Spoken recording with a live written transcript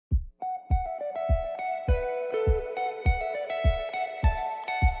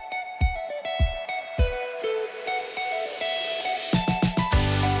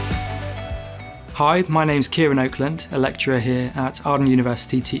Hi, my name's Kieron Oakland, a lecturer here at Arden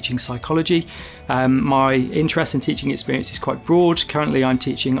University teaching psychology. My interest in teaching experience is quite broad. Currently I'm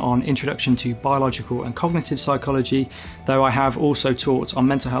teaching on Introduction to Biological and Cognitive Psychology, though I have also taught on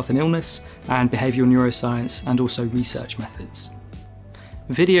mental health and illness and behavioural neuroscience and also research methods.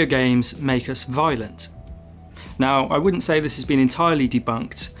 Video games make us violent. Now, I wouldn't say this has been entirely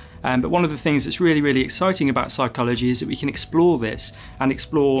debunked, but one of the things that's really exciting about psychology is that we can explore this and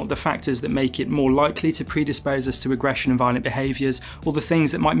explore the factors that make it more likely to predispose us to aggression and violent behaviours, or the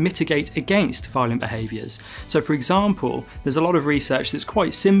things that might mitigate against violent behaviours. So for example, there's a lot of research that's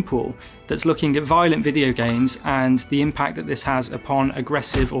quite simple that's looking at violent video games and the impact that this has upon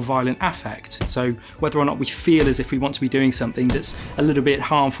aggressive or violent affect. So whether or not we feel as if we want to be doing something that's a little bit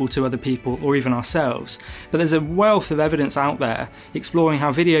harmful to other people or even ourselves. But there's a wealth of evidence out there exploring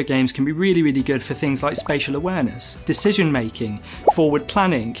how video games can be really good for things like spatial awareness, decision making, forward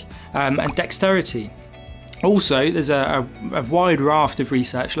planning, and dexterity. Also, there's a wide raft of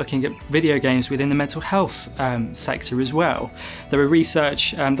research looking at video games within the mental health sector as well. There are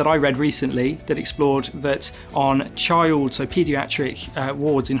research that I read recently that explored that on child, so paediatric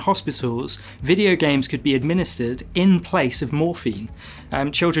wards in hospitals, video games could be administered in place of morphine.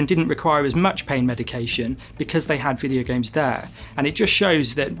 Children didn't require as much pain medication because they had video games there. And it just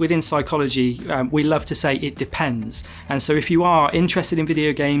shows that within psychology, we love to say it depends. And so if you are interested in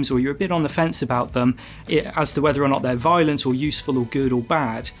video games or you're a bit on the fence about them, as to whether or not they're violent or useful or good or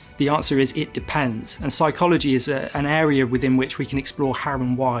bad, the answer is it depends. And psychology is an area within which we can explore how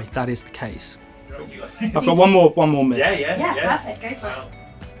and why that is the case. I've got one more myth. Yeah, perfect, go for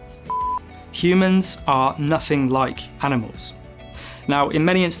it. Humans are nothing like animals. Now, in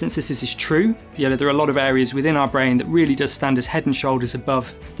many instances this is true. There are a lot of areas within our brain that really does stand as head and shoulders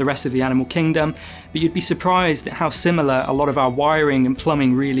above the rest of the animal kingdom, but you'd be surprised at how similar a lot of our wiring and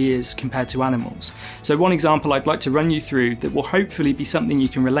plumbing really is compared to animals. So one example I'd like to run you through that will hopefully be something you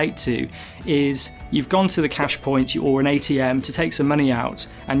can relate to is you've gone to the cash point or an ATM to take some money out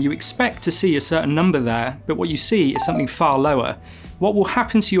and you expect to see a certain number there, but what you see is something far lower. What will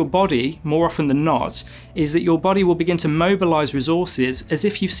happen to your body, more often than not, is that your body will begin to mobilise resources as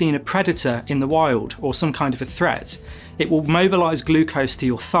if you've seen a predator in the wild or some kind of a threat. It will mobilise glucose to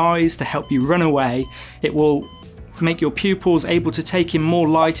your thighs to help you run away. It will make your pupils able to take in more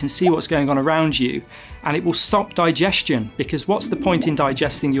light and see what's going on around you. And it will stop digestion, because what's the point in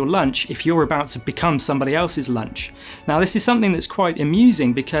digesting your lunch if you're about to become somebody else's lunch? Now this is something that's quite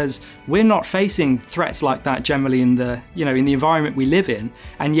amusing because we're not facing threats like that generally in the environment we live in,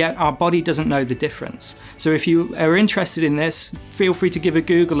 and yet our body doesn't know the difference. So if you are interested in this, feel free to give a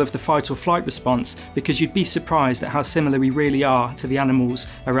Google of the fight or flight response, because you'd be surprised at how similar we really are to the animals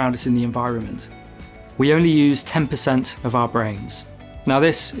around us in the environment. We only use 10% of our brains. Now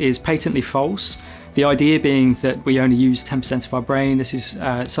this is patently false. The idea being that we only use 10% of our brain. This is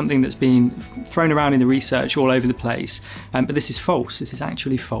something that's been thrown around in the research all over the place, but this is false. This is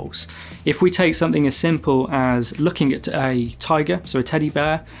actually false. If we take something as simple as looking at a tiger, so a teddy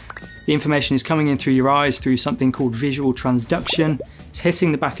bear, the information is coming in through your eyes through something called visual transduction. It's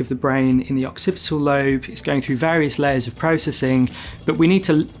hitting the back of the brain in the occipital lobe. It's going through various layers of processing, but we need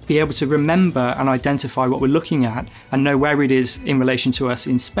to be able to remember and identify what we're looking at and know where it is in relation to us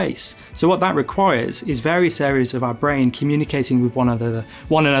in space. So what that requires is various areas of our brain communicating with one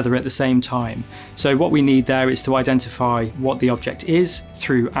another at the same time. So what we need there is to identify what the object is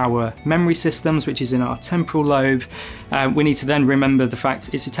through our memory systems, which is in our temporal lobe. We need to then remember the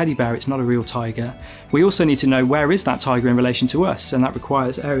fact it's a teddy bear, it's not a real tiger. We also need to know where is that tiger in relation to us, and that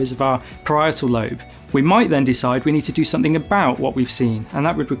requires areas of our parietal lobe. We might then decide we need to do something about what we've seen, and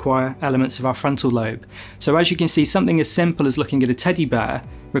that would require elements of our frontal lobe. So as you can see, something as simple as looking at a teddy bear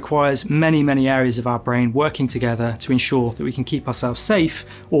requires many areas of our brain working together to ensure that we can keep ourselves safe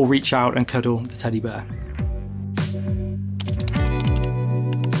or reach out and cuddle the teddy bear.